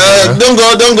 Sorry, don't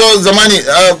go, Zamani.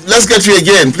 Let's get you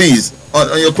again, please,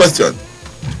 on your question.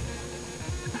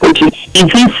 Okay,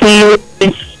 if you feel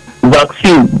this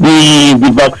vaccine,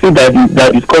 the vaccine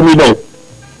that is coming up,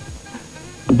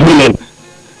 brilliant,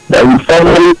 that will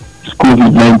finally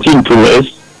COVID-19 to us.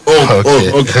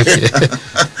 Okay.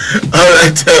 All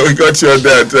right, we got you on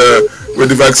that. With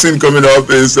the vaccine coming up,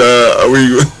 are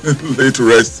we laid to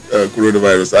rest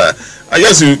coronavirus? I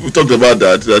guess we talked about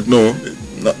that no,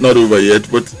 not over yet,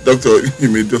 but Doctor, you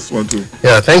may just want to.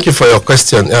 Yeah, thank you for your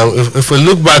question. If we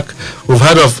look back, we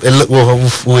have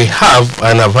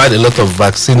and have had a lot of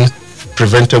vaccine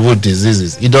preventable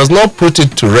diseases. It does not put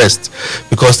it to rest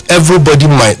because everybody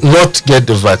might not get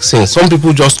the vaccine. Some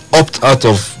people just opt out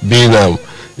of being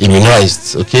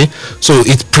immunized. Okay, so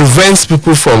it prevents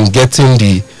people from getting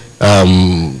the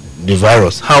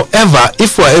virus. However,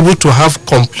 if we're able to have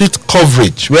complete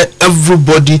coverage where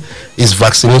everybody is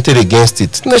vaccinated against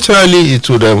it, naturally it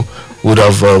would have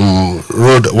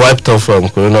wiped off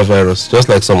coronavirus, just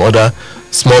like some other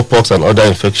smallpox and other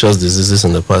infectious diseases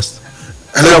in the past.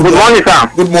 Hello, good morning, sir.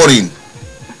 Good morning.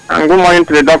 And good morning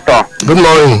to the doctor. Good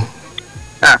morning.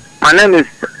 My name is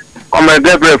Comrade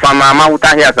Gabriel from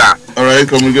Mahuta here, sir. All right,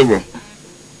 Comrade Gabriel.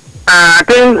 I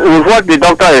think with what the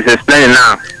doctor is explaining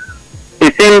now,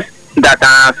 it seems that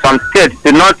some states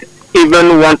do not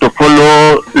even want to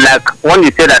follow, like when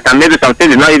you say that maybe some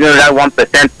states do not even write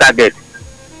 1% target.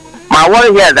 My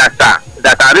worry here is that, sir,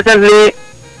 that recently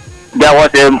there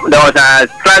was a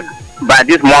strike by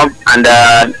this mob and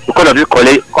because of this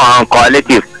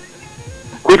collative,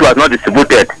 which was not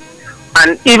distributed.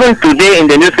 And even today in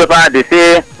the newspaper, they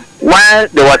say while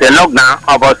there was a lockdown,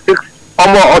 about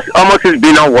almost 6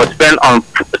 billion was spent on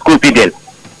school feeding.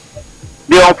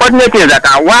 The unfortunate thing is that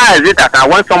why is it that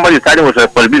when somebody is starting with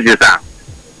responsibilities,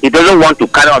 he doesn't want to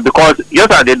carry on, because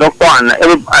just as the doctor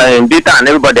and data and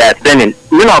everybody are explaining,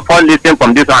 we not all listen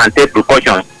from this one and take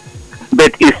precautions.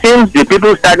 But it seems the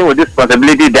people starting with this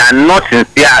responsibility, they are not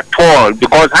sincere at all,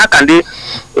 because how can they,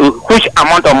 which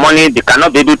amount of money they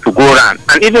cannot be able to go around.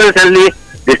 And even recently,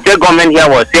 the state government here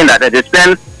was saying that they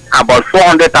spend about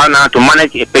 400,000 to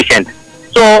manage a patient.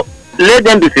 So let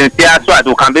them be sincere so that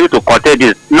we can be able to curtail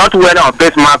this. Not whether on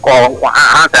face mask or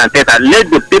hand sanitizer. Let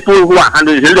the people who are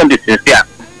handling it, let them be sincere.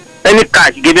 Any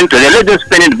cash given to them, let them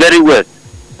spend it very well,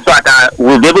 so that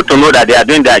we'll be able to know that they are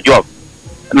doing their job.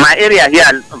 My area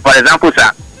here, for example,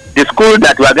 sir, the school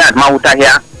that we are going at Mahuta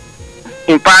here,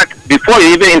 in fact, before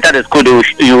you even enter the school,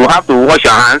 you have to wash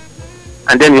your hands,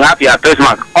 and then you have your face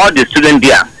mask. All the students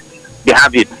there, they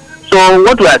have it. So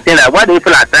what we are saying is, while the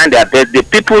people are trying their best, the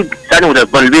people starting with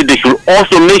responsibility, they should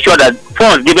also make sure that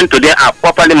funds given to them are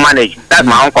properly managed. That's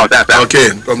my own concern, sir. Okay,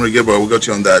 Comrade Gabriel, we got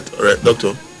you on that. All right,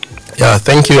 Doctor. Yeah,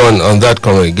 thank you on that,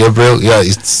 Comrade Gabriel. Yeah,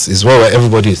 it's what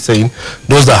everybody is saying.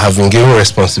 Those that have been given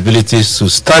responsibilities to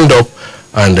stand up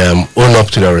and own up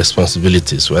to their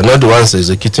responsibilities. We're not the ones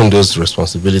executing those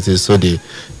responsibilities, so they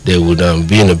would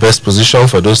be in the best position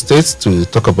for those states to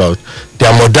talk about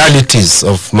their modalities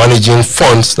of managing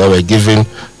funds that were given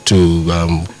to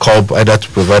curb, either to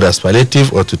provide as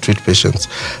palliative or to treat patients.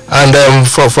 And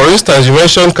for instance, you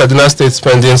mentioned Kaduna State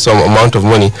spending some amount of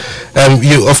money.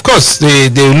 Of course, they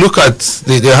look at,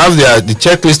 they have the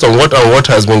checklist on what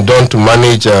has been done to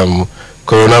manage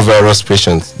coronavirus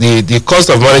patients. The cost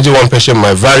of managing one patient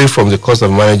might vary from the cost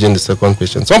of managing the second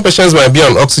patient. Some patients might be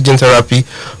on oxygen therapy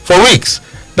for weeks.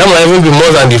 That might even be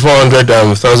more than the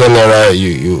 400,000 naira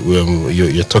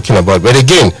you're talking about. But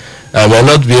again, I may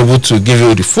not be able to give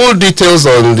you the full details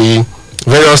on the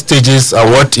various stages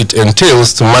and what it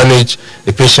entails to manage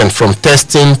a patient, from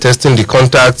testing the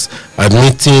contacts,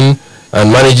 admitting,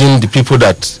 and managing the people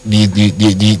that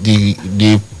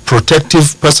the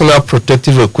personal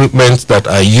protective equipment that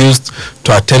are used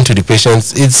to attend to the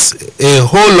patients. It's a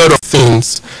whole lot of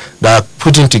things that are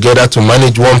putting together to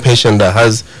manage one patient that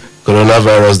has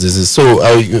coronavirus disease. So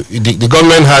the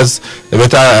government has a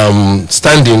better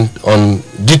standing on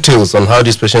details on how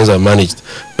these patients are managed.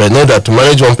 But know that to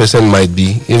manage one patient might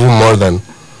be even more than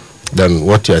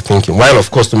what you are thinking. While of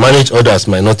course to manage others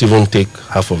might not even take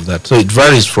half of that. So it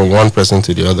varies from one person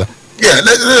to the other. Yeah,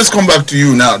 let's come back to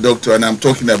you now, Doctor. And I'm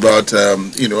talking about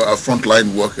our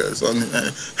frontline workers on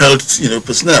health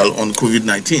personnel on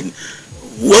COVID-19.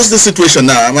 What's the situation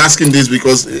now? I'm asking this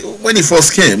because when it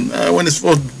first came, when it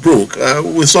first broke,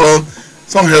 we saw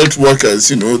some health workers,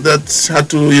 that had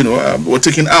to, were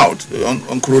taken out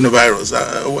on coronavirus.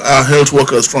 Our health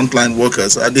workers, frontline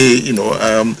workers, are they,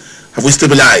 have we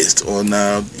stabilized on,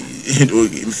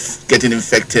 getting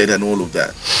infected and all of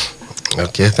that?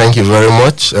 Okay, thank you very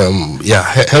much.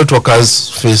 Health workers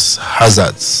face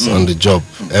hazards on the job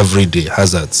every day.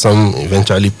 Hazards. Some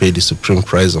eventually pay the supreme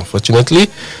price, unfortunately.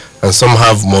 And some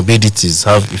have morbidities,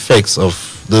 have effects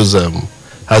of those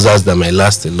hazards that may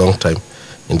last a long time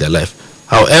in their life.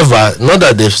 However, not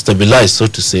that they've stabilized, so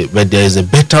to say, but there is a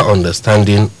better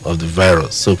understanding of the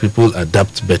virus, so people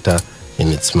adapt better in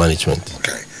its management.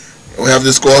 Okay. We have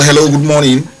this call. Hello, good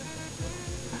morning.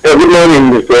 Good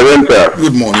morning, Mr. Renta.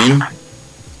 Good morning.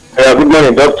 Good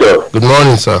morning, Doctor. Good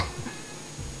morning, sir.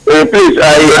 Please,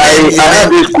 I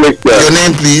have this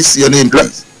question. Your name,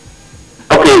 please.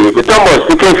 Okay, Thomas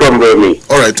speaking from Burmese.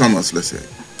 All right, Thomas, let's say.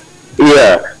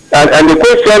 Yeah, and the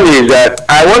question is that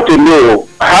I want to know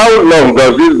how long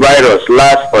does this virus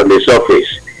last on the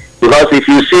surface? Because if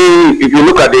you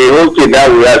look at the whole thing now,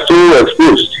 we are so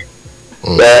exposed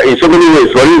in so many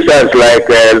ways. For instance, like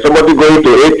somebody going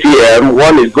to ATM,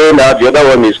 one is going out, the other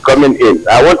one is coming in.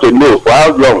 I want to know for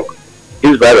how long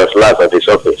this virus lasts on the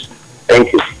surface.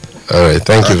 Thank you. All right,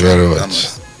 thank you very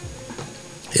much.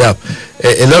 Yeah,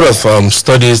 a lot of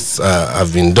studies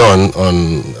have been done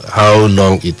on how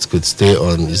long it could stay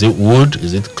on. Is it wood?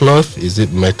 Is it cloth? Is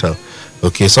it metal?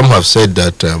 Okay, some have said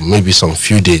that maybe some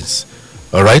few days.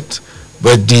 All right,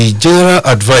 but the general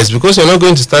advice, because you're not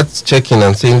going to start checking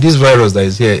and saying this virus that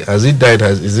is here, has it died?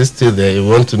 Is it still there? You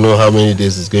want to know how many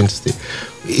days it's going to stay.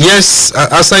 Yes,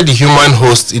 outside the human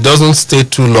host, it doesn't stay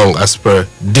too long as per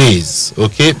days,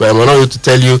 okay? But I'm not able to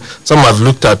tell you, some have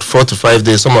looked at 4 to 5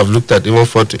 days, some have looked at even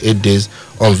 4 to 8 days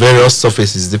on various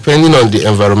surfaces, depending on the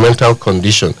environmental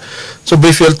condition. So, but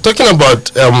if you're talking about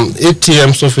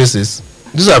ATM surfaces,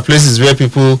 these are places where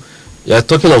people, you are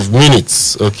talking of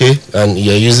minutes, okay? And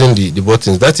you're using the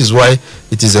buttons. That is why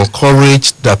it is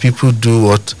encouraged that people do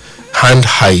what? Hand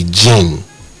hygiene,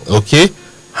 okay?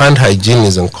 Hand hygiene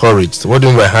is encouraged. What do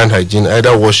you mean by hand hygiene?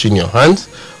 Either washing your hands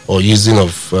or using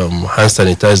of hand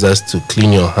sanitizers to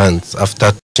clean your hands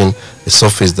after touching a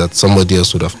surface that somebody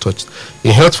else would have touched.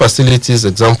 In health facilities,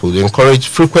 example, they encourage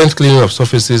frequent cleaning of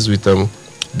surfaces with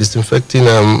disinfecting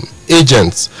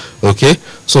agents. Okay,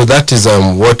 so that is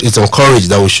what it's encouraged,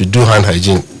 that we should do hand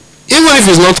hygiene. Even if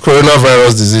it's not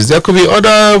coronavirus disease, there could be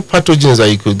other pathogens that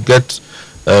you could get,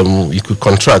 you could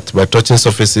contract by touching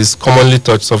surfaces, commonly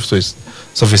touched surfaces,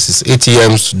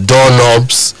 ATMs,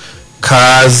 doorknobs,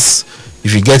 cars.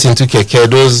 If you get into keke,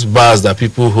 those bars that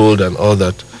people hold and all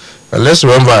that. And let's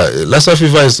remember, Lassa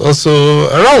fever is also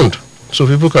around, so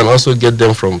people can also get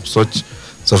them from such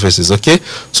surfaces. Okay,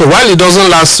 so while it doesn't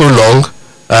last so long,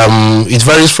 it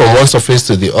varies from one surface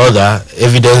to the other,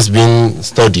 evidence being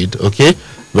studied. Okay,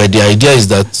 but the idea is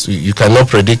that you cannot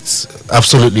predict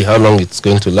absolutely how long it's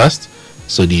going to last.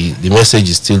 So the message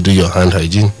is still do your hand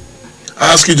hygiene.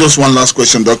 I'll ask you just one last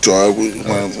question, Doctor.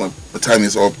 The time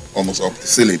is almost up the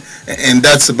ceiling, and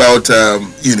that's about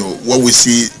what we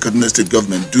see Kaduna State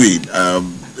government doing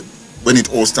when it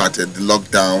all started, the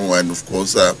lockdown, and of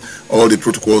course all the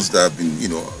protocols that have been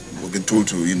we've been told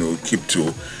to keep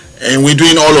to, and we're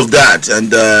doing all of that, and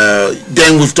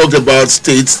then we've talked about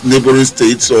states, neighboring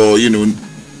states, or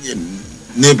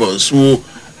neighbors who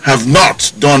have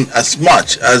not done as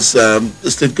much as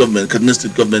the state government, Kaduna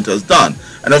State government, has done.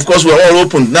 And of course, we're all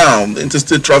open now,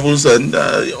 interstate travels and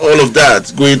all of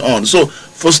that going on. So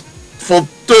for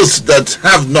those that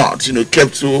have not,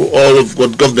 kept to all of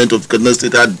what government of Kaduna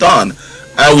State had done,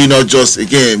 are we not just,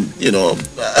 again,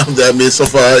 that may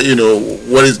suffer,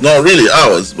 what is not really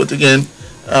ours? But again,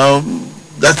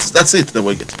 that's it that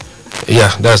we get.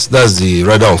 Yeah, that's the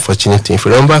rather unfortunate thing. If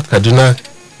you remember, Kaduna,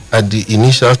 at the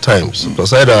initial times,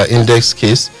 beside our index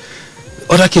case,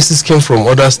 other cases came from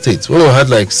other states. When we had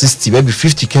like 60, maybe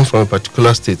 50 came from a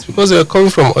particular state, because they were coming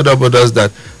from other borders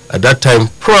that at that time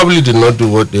probably did not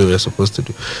do what they were supposed to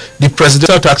do. The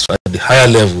presidential tax at the higher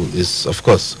level is, of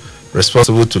course,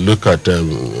 responsible to look at,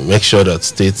 make sure that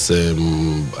states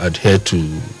adhere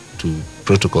to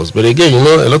protocols. But again,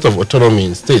 a lot of autonomy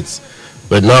in states.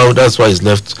 But now that's why it's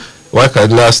left. Why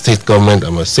Kaduna state government, I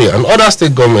must say, and other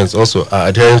state governments also are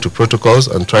adhering to protocols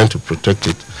and trying to protect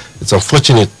it. It's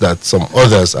unfortunate that some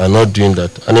others are not doing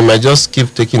that, and it might just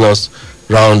keep taking us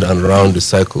round and round the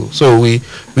cycle. So we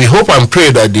hope and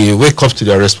pray that they wake up to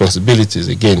their responsibilities.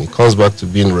 Again, it comes back to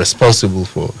being responsible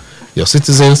for your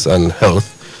citizens and health.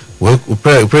 We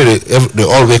pray they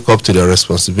all wake up to their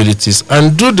responsibilities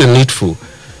and do the needful.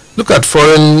 Look at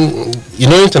foreign,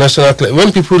 international,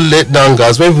 when people let down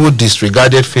gas, when people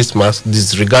disregarded face masks,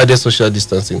 disregarded social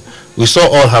distancing, we saw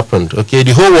all happened, okay?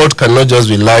 The whole world cannot just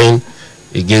be lying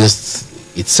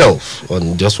against itself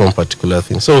on just one particular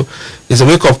thing. So it's a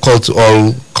wake-up call to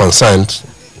all concerned,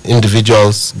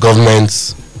 individuals,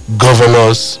 governments,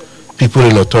 governors, people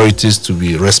in authorities, to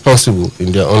be responsible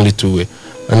in their own little way.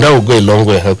 And that will go a long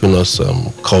way helping us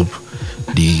curb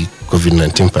the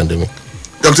COVID-19 pandemic.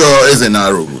 Dr. Ezinna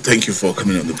Arogu, thank you for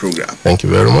coming on the program. Thank you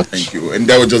very much. Thank you. And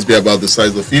that will just be about the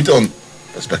size of it on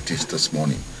Perspectives this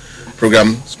morning.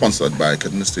 Program sponsored by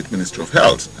Kaduna State Ministry of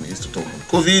Health, and is to talk on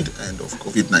COVID and of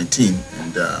COVID-19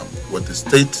 and what the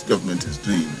state government is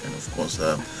doing, and of course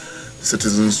the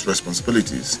citizens'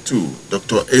 responsibilities too.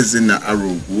 Dr. Ezinna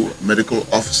Arogu, medical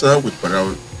officer with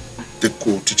Barao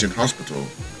Deko Teaching Hospital,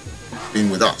 being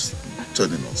with us,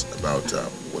 telling us about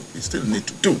what we still need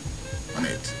to do on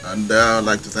it. And I'd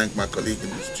like to thank my colleague in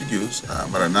the studios,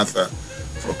 Maranatha,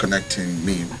 for connecting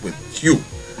me with you.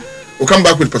 We'll come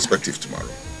back with Perspective tomorrow.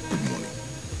 Good morning.